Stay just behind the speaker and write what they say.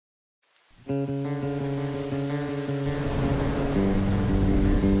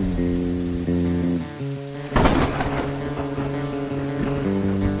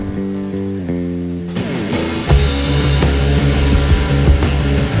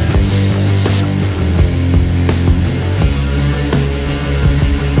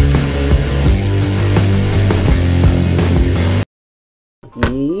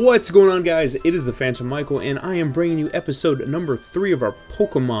What's going on, guys? It is the Phantom Michael, and I am bringing you episode number 3 of our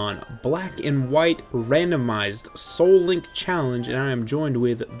Pokemon Black and White Randomized Soul Link Challenge, and I am joined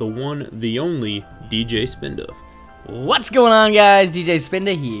with the one, the only, DJ Spinda. What's going on, guys? DJ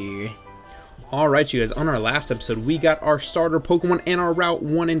Spinda here. Alright, you guys, on our last episode, we got our starter Pokemon and our Route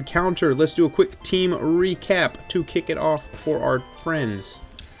 1 encounter. Let's do a quick team recap to kick it off for our friends.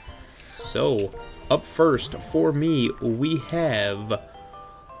 So, up first, for me, we have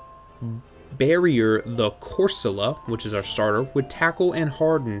Barrier the Corsola, which is our starter, with Tackle and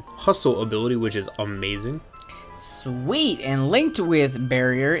Harden Hustle ability, which is amazing. Sweet, and linked with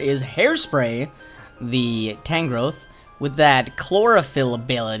Barrier is Hairspray, the Tangrowth, with that Chlorophyll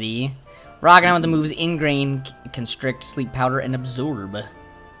ability. Rocking out with the moves Ingrain, Constrict, Sleep Powder, and Absorb.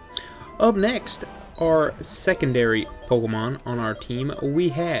 Up next, our secondary Pokemon on our team, we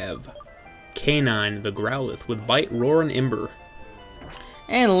have Canine the Growlithe with Bite, Roar, and Ember.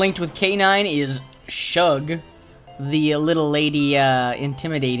 And linked with K9 is Shug, the little lady,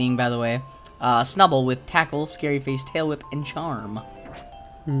 intimidating, by the way. Snubble with Tackle, Scary Face, Tail Whip, and Charm.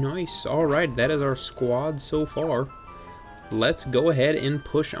 Nice. Alright, that is our squad so far. Let's go ahead and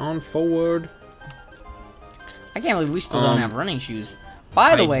push on forward. I can't believe we still don't have running shoes.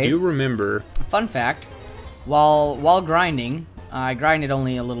 By the way, I do remember. Fun fact, while grinding, I grinded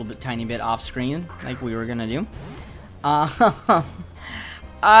only a little bit, tiny bit off screen, like we were gonna do.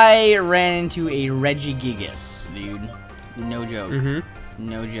 I ran into a Regigigas, dude. No joke.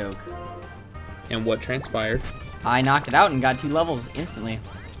 No joke. And what transpired? I knocked it out and got 2 levels instantly.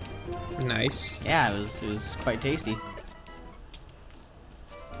 Nice. Yeah, it was quite tasty.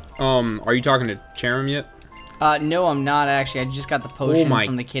 Are you talking to Charim yet? No, I'm not actually. I just got the potion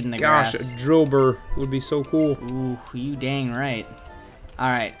from the kid in the grass. grass. Oh my gosh, a Drillbur would be so cool. Ooh, you dang right.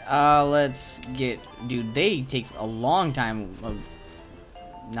 Alright, let's get... Dude, they take a long time of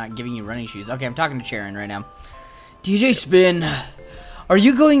not giving you running shoes. Okay, I'm talking to Charon right now. DJ Spin, are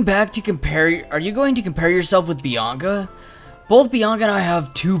you going to compare yourself with Bianca? Both Bianca and I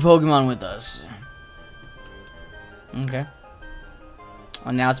have 2 Pokemon with us. Okay.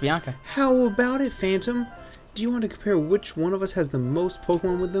 Well, now it's Bianca. How about it, Phantom? Do you want to compare which one of us has the most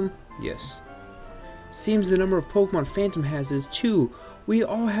Pokemon with them? Yes. Seems the number of Pokemon Phantom has is 2. We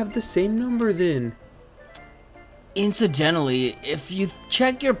all have the same number then. Incidentally, if you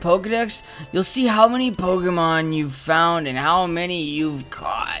check your Pokedex, you'll see how many Pokemon you've found and how many you've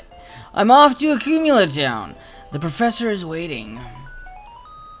caught. I'm off to Accumula Town. The professor is waiting.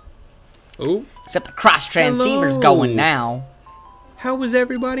 Oh? Except the cross transceiver's going now. How is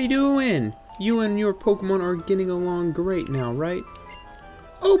everybody doing? You and your Pokemon are getting along great now, right?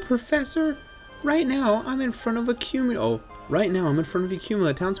 Oh, Professor! Right now, I'm in front of Accumula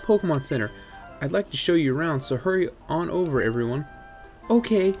Town's Pokemon Center. I'd like to show you around, so hurry on over, everyone.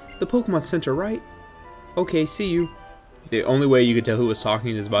 Okay, the Pokemon Center, right? Okay, see you. The only way you could tell who was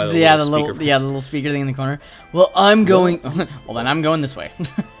talking is by the the little speaker thing in the corner. Well, I'm going. Well, then I'm going this way.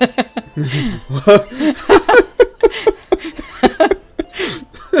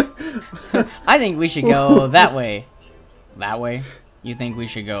 I think we should go that way. That way? You think we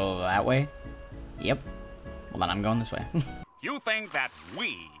should go that way? Yep. Well, then I'm going this way. You think that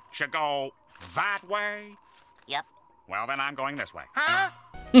we should go that way? Yep. Well, then I'm going this way. Huh?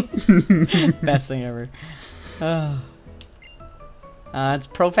 Best thing ever. It's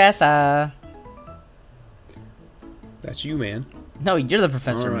Professor. That's you, man. No, you're the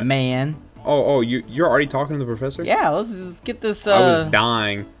professor, right. Man. Oh, you're already talking to the professor? Yeah, let's just get this, I was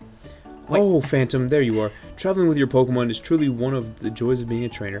dying. Wait. Oh, Phantom, there you are. Traveling with your Pokemon is truly one of the joys of being a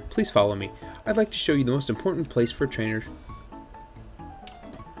trainer. Please follow me. I'd like to show you the most important place for trainers.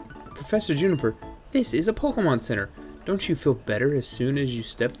 Professor Juniper, this is a Pokemon Center. Don't you feel better as soon as you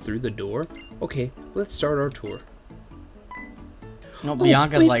step through the door? Okay, let's start our tour. No,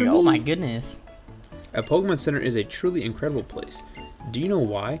 Bianca's like, oh my goodness. A Pokemon Center is a truly incredible place. Do you know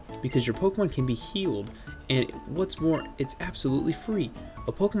why? Because your Pokemon can be healed, and what's more, it's absolutely free.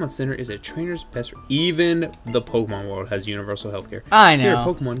 A Pokemon Center is a trainer's best. Even the Pokemon world has universal healthcare. I know. Here,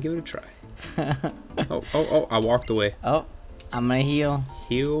 Pokemon, give it a try. oh, I walked away. Oh, I'm gonna heal.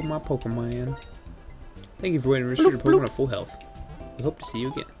 Heal my Pokemon. Thank you for waiting. Restore your Pokemon at full health. We hope to see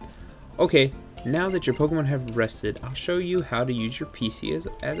you again. Okay, Now that your Pokemon have rested, I'll show you how to use your PC as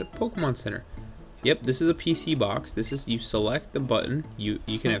a Pokemon Center. Yep, this is a PC box. This is, you select the button. You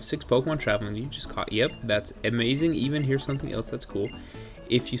can have 6 Pokemon traveling. You just caught. Yep, that's amazing. Even here's something else that's cool.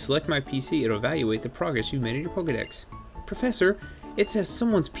 If you select my PC, it'll evaluate the progress you've made in your Pokedex. Professor, it says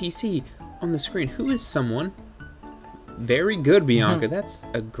someone's PC on the screen. Who is someone? Very good, Bianca. That's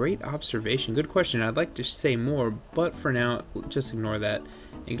a great observation. Good question. I'd like to say more, but for now, just ignore that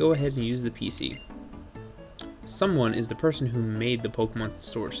and go ahead and use the PC. Someone is the person who made the Pokemon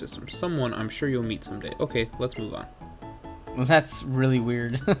storage system. Someone I'm sure you'll meet someday. Okay, let's move on. Well, that's really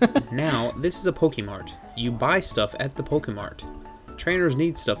weird. Now, this is a Pokemart. You buy stuff at the Pokemart. Trainers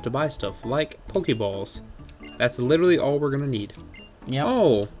need stuff to buy stuff, like Pokeballs. That's literally all we're gonna need. Yep.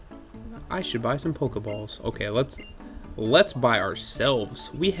 Oh, I should buy some Pokeballs. Okay, let's buy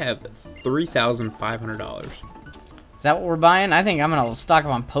ourselves. We have $3,500. Is that what we're buying? I think I'm gonna stock up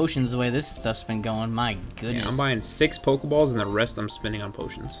on potions the way this stuff's been going. My goodness. Yeah, I'm buying 6 Pokeballs and the rest I'm spending on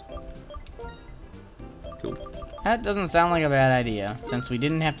potions. Cool. That doesn't sound like a bad idea, since we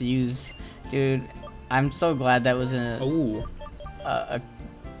didn't have to use... Dude, I'm so glad that was Ooh.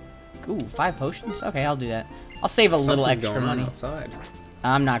 Ooh, 5 potions? Okay, I'll do that. I'll save a little Something's extra going on money. outside.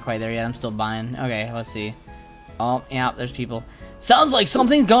 I'm not quite there yet. I'm still buying. Okay, let's see. Oh, yeah, there's people. Sounds like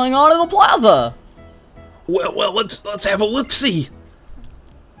something's going on in the plaza! Well, let's have a look-see.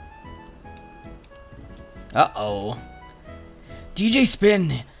 Uh-oh. DJ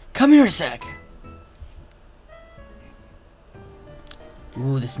Spin, come here a sec.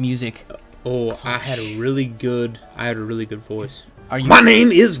 Ooh, this music. Oh, I had a really good voice. Are you? My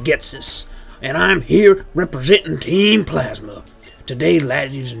name is Getsis, and I'm here representing Team Plasma. Today,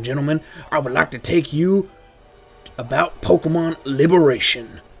 ladies and gentlemen, I would like to take you about Pokemon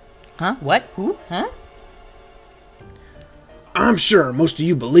Liberation. Huh? What? Who? Huh? I'm sure most of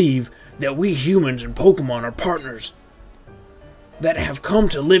you believe that we humans and Pokemon are partners that have come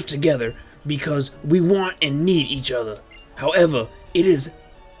to live together because we want and need each other. However, is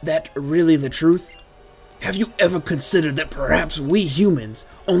that really the truth? Have you ever considered that perhaps we humans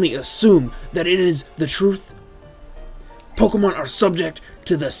only assume that it is the truth? Pokemon are subject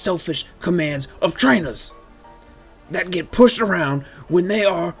to the selfish commands of trainers that get pushed around when they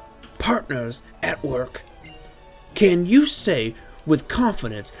are partners at work. Can you say with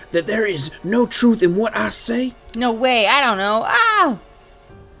confidence that there is no truth in what I say? No way, I don't know. Ow!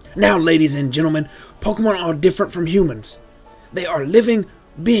 Now, ladies and gentlemen, Pokemon are different from humans. They are living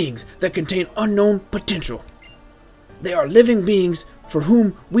beings that contain unknown potential. They are living beings for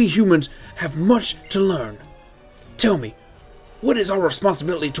whom we humans have much to learn. Tell me, what is our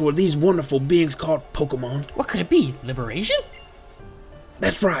responsibility toward these wonderful beings called Pokemon? What could it be? Liberation?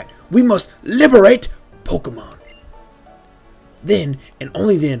 That's right, we must liberate Pokemon. Then, and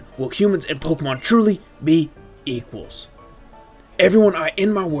only then, will humans and Pokemon truly be equals. Everyone, I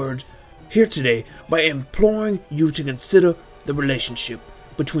end my words here today by imploring you to consider the relationship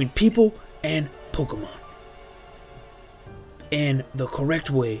between people and Pokemon and the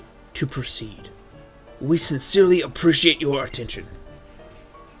correct way to proceed. We sincerely appreciate your attention.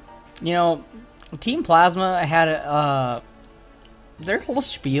 You know, Team Plasma had their whole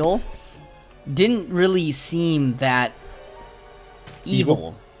spiel didn't really seem that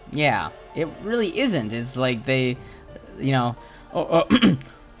evil. Yeah, it really isn't. It's like they, you know,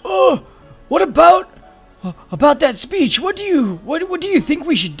 oh, what about that speech? What do you think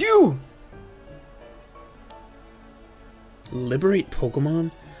we should do? Liberate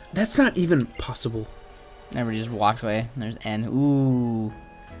Pokemon? That's not even possible. Never just walks away. There's N. Ooh,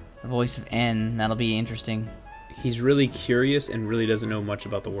 the voice of N. That'll be interesting. He's really curious and really doesn't know much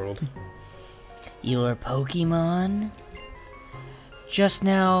about the world. Your Pokemon? Just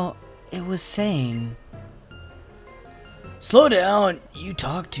now, it was saying... Slow down, you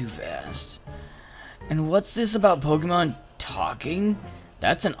talk too fast. And what's this about Pokemon talking?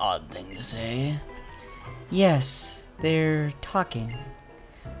 That's an odd thing to say. Yes, they're talking.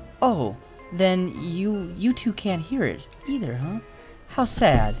 Oh, then you two can't hear it either, huh? How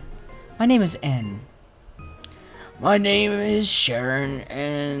sad. My name is N. My name is Sharon,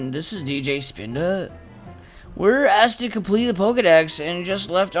 and this is DJ Spinda. We're asked to complete the Pokedex and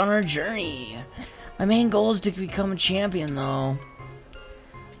just left on our journey. My main goal is to become a champion, though.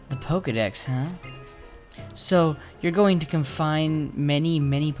 The Pokedex, huh? So, you're going to confine many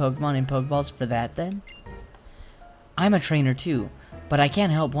Pokemon in Pokeballs for that, then? I'm a trainer, too, but I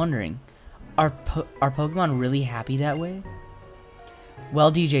can't help wondering, are Pokemon really happy that way?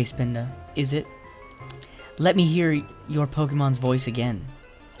 Well, DJ Spinda, is it? Let me hear your Pokemon's voice again.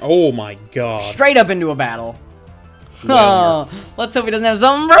 Oh my god. Straight up into a battle. Well, Oh, let's hope he doesn't have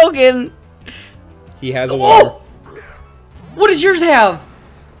something broken. He has a Whelmer. Oh! What does yours have?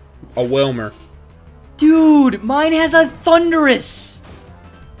 A Whelmer. Dude, mine has a Thunderous.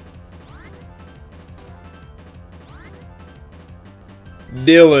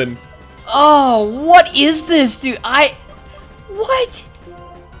 Dylan. Oh, what is this, dude? What?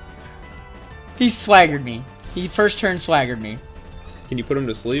 He swaggered me. He first turn swaggered me. Can you put him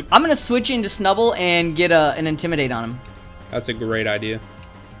to sleep? I'm gonna switch into Snubble and get an Intimidate on him. That's a great idea.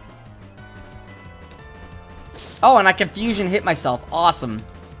 Oh, and I Confusion hit myself. Awesome.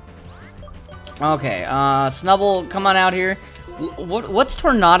 Okay, Snubble, come on out here. What's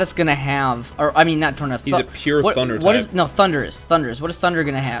Tornadus gonna have? Or, I mean, not Tornadus. He's a pure Thunder type. What is, no, Thunderous. Thunderous. What is Thunder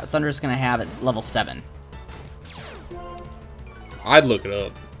gonna have? Thunderous gonna have at level 7. I'd look it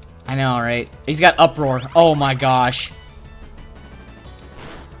up. I know, right? He's got Uproar. Oh my gosh.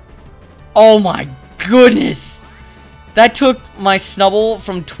 Oh my goodness. That took my Snubble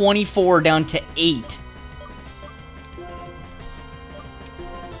from 24 down to 8.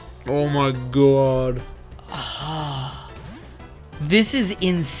 Oh my god. This is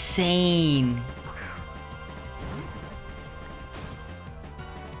insane.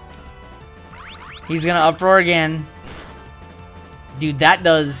 He's gonna Uproar again. Dude, that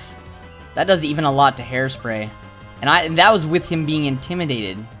does even a lot to Hairspray. And that was with him being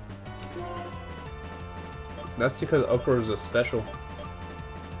intimidated. That's because Uproar is a special.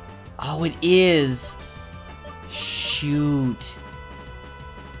 Oh, it is. Shoot.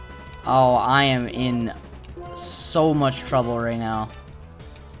 Oh, I am in so much trouble right now.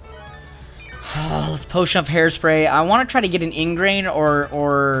 Let's potion up Hairspray. I want to try to get an Ingrain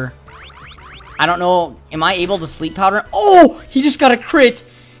or I don't know. Am I able to Sleep Powder? Oh, he just got a crit.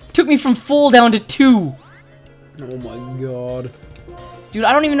 Took me from full down to 2. Oh my god. Dude,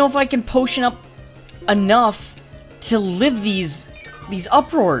 I don't even know if I can potion up enough to live these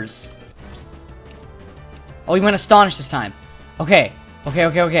uproars. Oh, he went Astonish this time. Okay.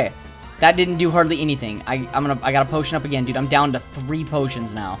 That didn't do hardly anything. I gotta potion up again, dude. I'm down to 3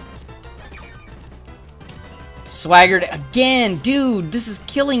 potions now. Swaggered again, dude. This is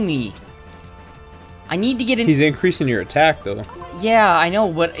killing me. I need to get in. He's increasing your attack, though. Yeah, I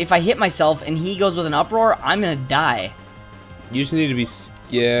know, but if I hit myself and he goes with an Uproar, I'm gonna die. You just need to be...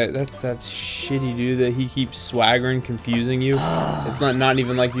 Yeah, that's shitty, dude, that he keeps swaggering, confusing you. It's not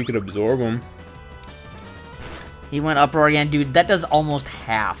even like you could absorb him. He went Uproar again, dude. That does almost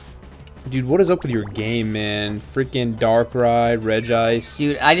half. Dude, what is up with your game, man? Freaking Darkrai, Regice.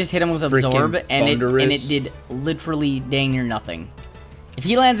 Dude, I just hit him with Absorb, and Thunderous. it did literally dang near nothing. If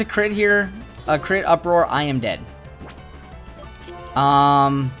he lands a crit here, a crit Uproar, I am dead.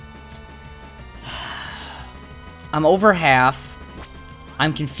 I'm over half.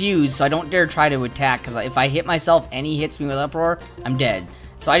 I'm confused, so I don't dare try to attack, because if I hit myself and he hits me with Uproar, I'm dead.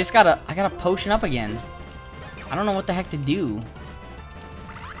 So I gotta potion up again. I don't know what the heck to do.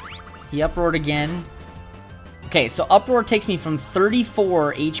 He Uproared again. Okay, so Uproar takes me from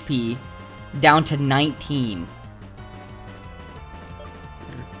 34 HP down to 19.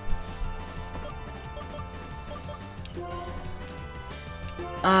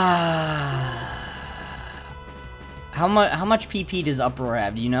 How much PP does Uproar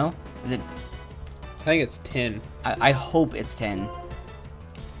have? Do you know? Is it? I think it's 10. I hope it's 10.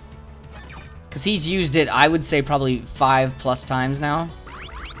 Because he's used it, I would say, probably 5+ times now.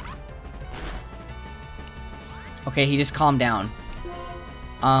 Okay, he just calmed down.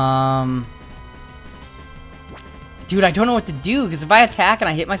 Dude, I don't know what to do, because if I attack and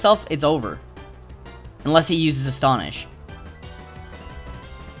I hit myself, it's over. Unless he uses Astonish.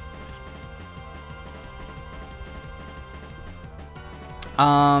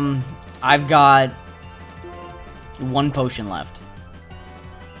 I've got 1 potion left.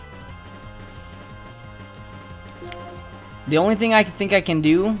 The only thing I think I can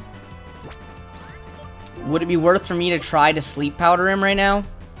do... Would it be worth for me to try to Sleep Powder him right now?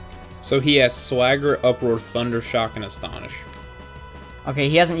 So he has Swagger, Uproar, Thunder Shock, and Astonish. Okay,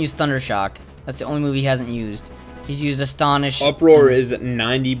 he hasn't used Thunder Shock. That's the only move he hasn't used. He's used Astonish. Uproar is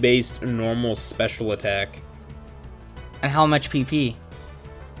 90 based normal special attack. And how much PP?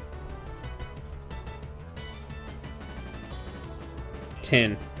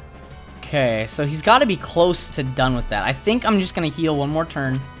 Okay, so he's got to be close to done with that. I think I'm just going to heal one more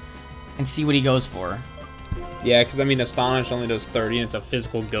turn and see what he goes for. Yeah, because I mean, Astonish only does 30 and it's a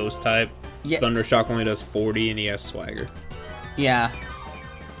physical ghost type. Yeah. Thunder Shock only does 40 and he has Swagger. Yeah.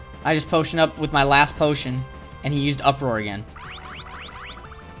 I just potioned up with my last potion and he used Uproar again.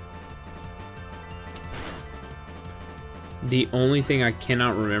 The only thing I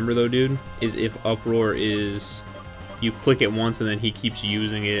cannot remember though, dude, is if Uproar is... You click it once and then he keeps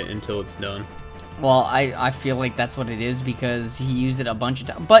using it until it's done. Well, I feel like that's what it is because he used it a bunch of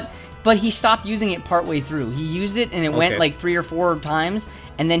times. But he stopped using it partway through. He used it and it went like 3 or 4 times,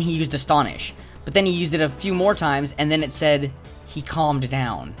 and then he used Astonish. But then he used it a few more times, and then it said he calmed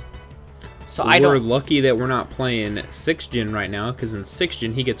down. So We're lucky that we're not playing 6th gen right now, because in 6th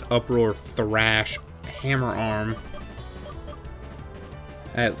gen he gets Uproar, Thrash, Hammer Arm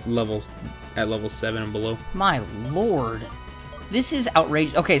at level 7 and below. My lord. This is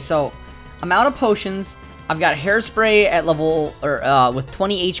outrageous. Okay, so I'm out of potions. I've got Hairspray at level, or with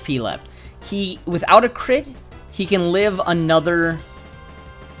 20 HP left. Without a crit, he can live another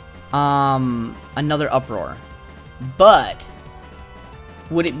Uproar. But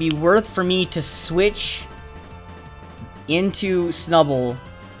would it be worth for me to switch into Snubble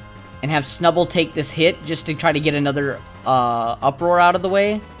and have Snubble take this hit just to try to get another Uproar out of the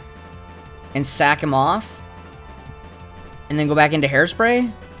way and sack him off? And then go back into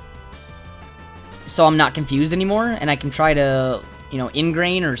Hairspray? So I'm not confused anymore, and I can try to, you know,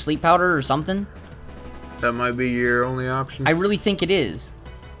 Ingrain or Sleep Powder or something? That might be your only option. I really think it is.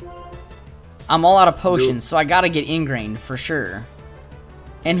 I'm all out of potions, so I gotta get Ingrained for sure.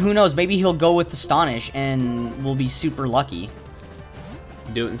 And who knows, maybe he'll go with Astonish and we'll be super lucky.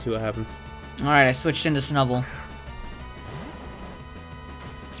 Do it and see what happens. Alright, I switched into Snubble.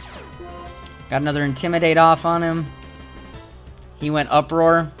 Got another Intimidate off on him. He went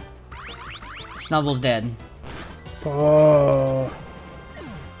Uproar. Snubble's dead. Oh.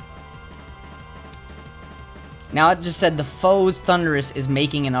 Now it just said the foe's Thunderous is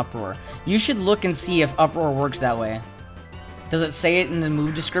making an Uproar. You should look and see if Uproar works that way. Does it say it in the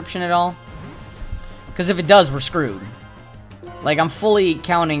move description at all? Because if it does, we're screwed. Like, I'm fully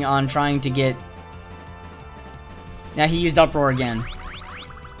counting on trying to get... Now he used Uproar again.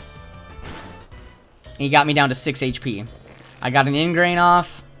 He got me down to 6 HP. I got an Ingrain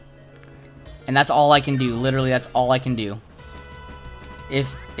off. And that's all I can do. Literally, that's all I can do. If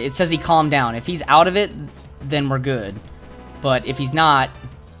it says he calmed down. If he's out of it, then we're good. But if he's not,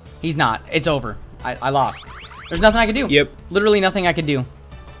 he's not. It's over. I lost. There's nothing I can do. Yep. Literally nothing I could do.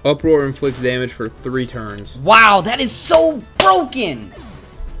 Uproar inflicts damage for 3 turns. Wow, that is so broken!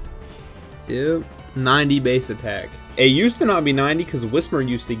 Yep. 90 base attack. It used to not be 90 because Whisper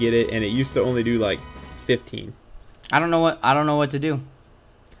used to get it, and it used to only do like 15. I don't know what to do.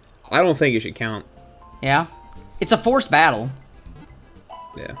 I don't think it should count. Yeah? It's a forced battle.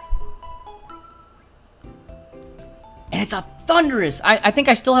 Yeah. And it's a Thunderous! I think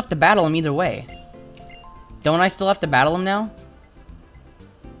I still have to battle him either way. Don't I still have to battle him now?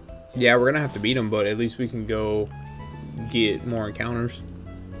 Yeah, we're gonna have to beat him, but at least we can go get more encounters.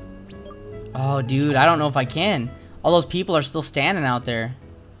 Oh, dude, I don't know if I can. All those people are still standing out there.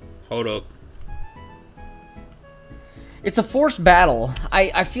 Hold up. It's a forced battle.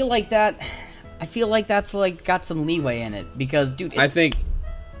 I feel like that... I feel like that's, like, got some leeway in it. Because, dude... I think,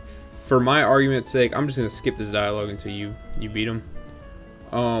 for my argument's sake, I'm just gonna skip this dialogue until you beat him.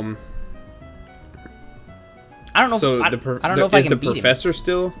 I don't know. So I don't know if I can beat him. Is the professor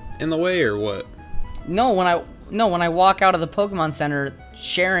still in the way, or what? No, when I walk out of the Pokemon Center,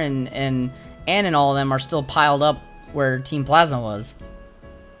 Sharon and Ann and all of them are still piled up where Team Plasma was.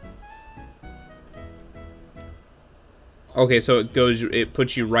 Okay, so it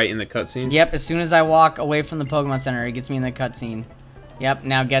puts you right in the cutscene? Yep, as soon as I walk away from the Pokemon Center, it gets me in the cutscene. Yep,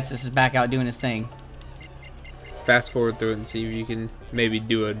 now Getsus is back out doing his thing. Fast forward through it and see if you can maybe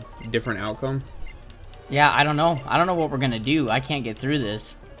do a different outcome. Yeah, I don't know. I don't know what we're gonna do. I can't get through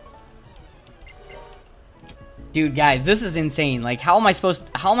this. Dude, guys, this is insane. Like, how am I supposed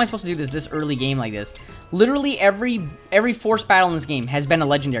to do this early game like this? Literally every force battle in this game has been a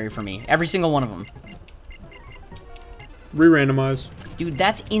legendary for me. Every single one of them. Re-randomize. Dude,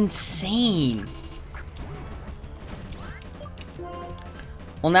 that's insane.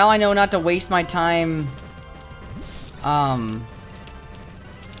 Well, now I know not to waste my time.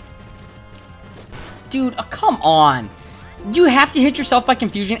 Dude, come on. You have to hit yourself by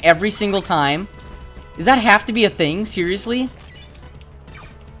confusion every single time? Does that have to be a thing? Seriously?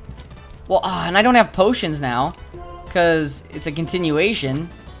 Well, and I don't have potions now. Because it's a continuation.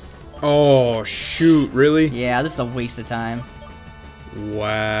 Oh, shoot. Really? Yeah, this is a waste of time.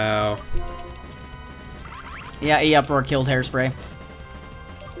 Wow. Yeah, Uproar killed Hairspray.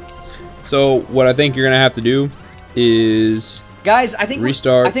 So, what I think you're going to have to do is... Guys, I think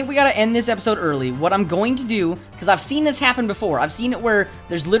restart. I think we gotta end this episode early. What I'm going to do, because I've seen this happen before. I've seen it where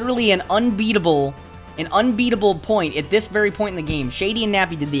there's literally an unbeatable point at this very point in the game. Shady and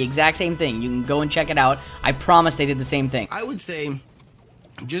Nappy did the exact same thing. You can go and check it out. I promise they did the same thing. I would say,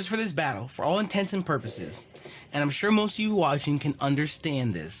 just for this battle, for all intents and purposes, and I'm sure most of you watching can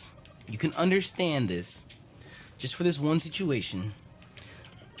understand this, You can understand this. Just for this one situation.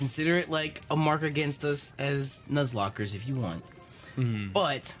 Consider it like a mark against us as Nuzlockers if you want.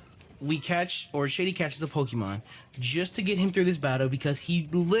 But we catch, or Shady catches a Pokemon just to get him through this battle because he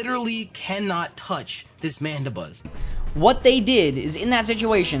literally cannot touch this Mandibuzz. What they did is, in that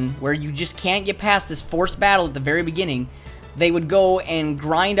situation where you just can't get past this forced battle at the very beginning, they would go and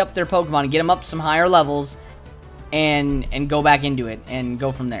grind up their Pokemon and get them up some higher levels and go back into it and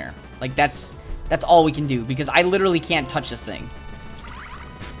go from there. Like, that's all we can do, because I literally can't touch this thing.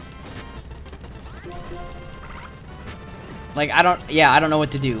 Like, I don't know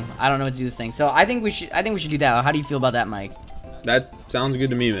what to do. I don't know what to do with this thing. So I think we should do that. How do you feel about that, Mike? That sounds good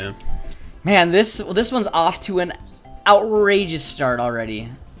to me, man. Man, this one's off to an outrageous start already,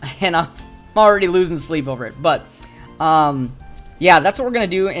 and I'm already losing sleep over it. But yeah, that's what we're gonna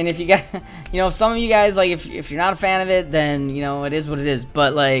do. And if you guys, if some of you guys, like, if you're not a fan of it, then it is what it is.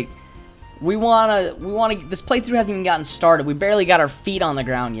 But like, we wanna this playthrough hasn't even gotten started. We barely got our feet on the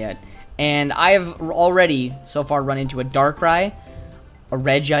ground yet. And I have already, so far, run into a Darkrai, a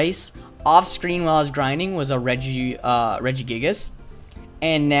Regice. Off-screen while I was grinding was a Regigigas.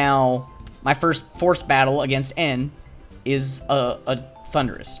 And now, my first force battle against N is a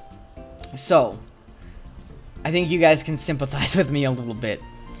Thundurus. So, I think you guys can sympathize with me a little bit.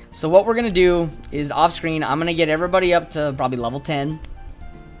 So what we're going to do is, off-screen, I'm going to get everybody up to probably level 10.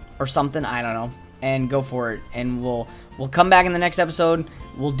 Or something, I don't know. And go for it. And we'll come back in the next episode.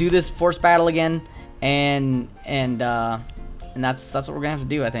 We'll do this force battle again, and that's what we're gonna have to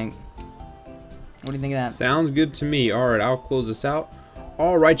do, I think. What do you think of that? Sounds good to me. All right, I'll close this out.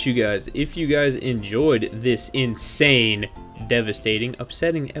 All right, you guys. If you guys enjoyed this insane, devastating,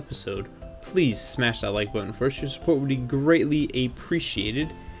 upsetting episode, please smash that like button first. Your support would be greatly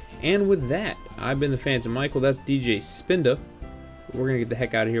appreciated. And with that, I've been the Phantom Michael. That's DJ Spinda. We're gonna get the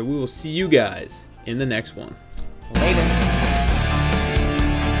heck out of here. We will see you guys in the next one.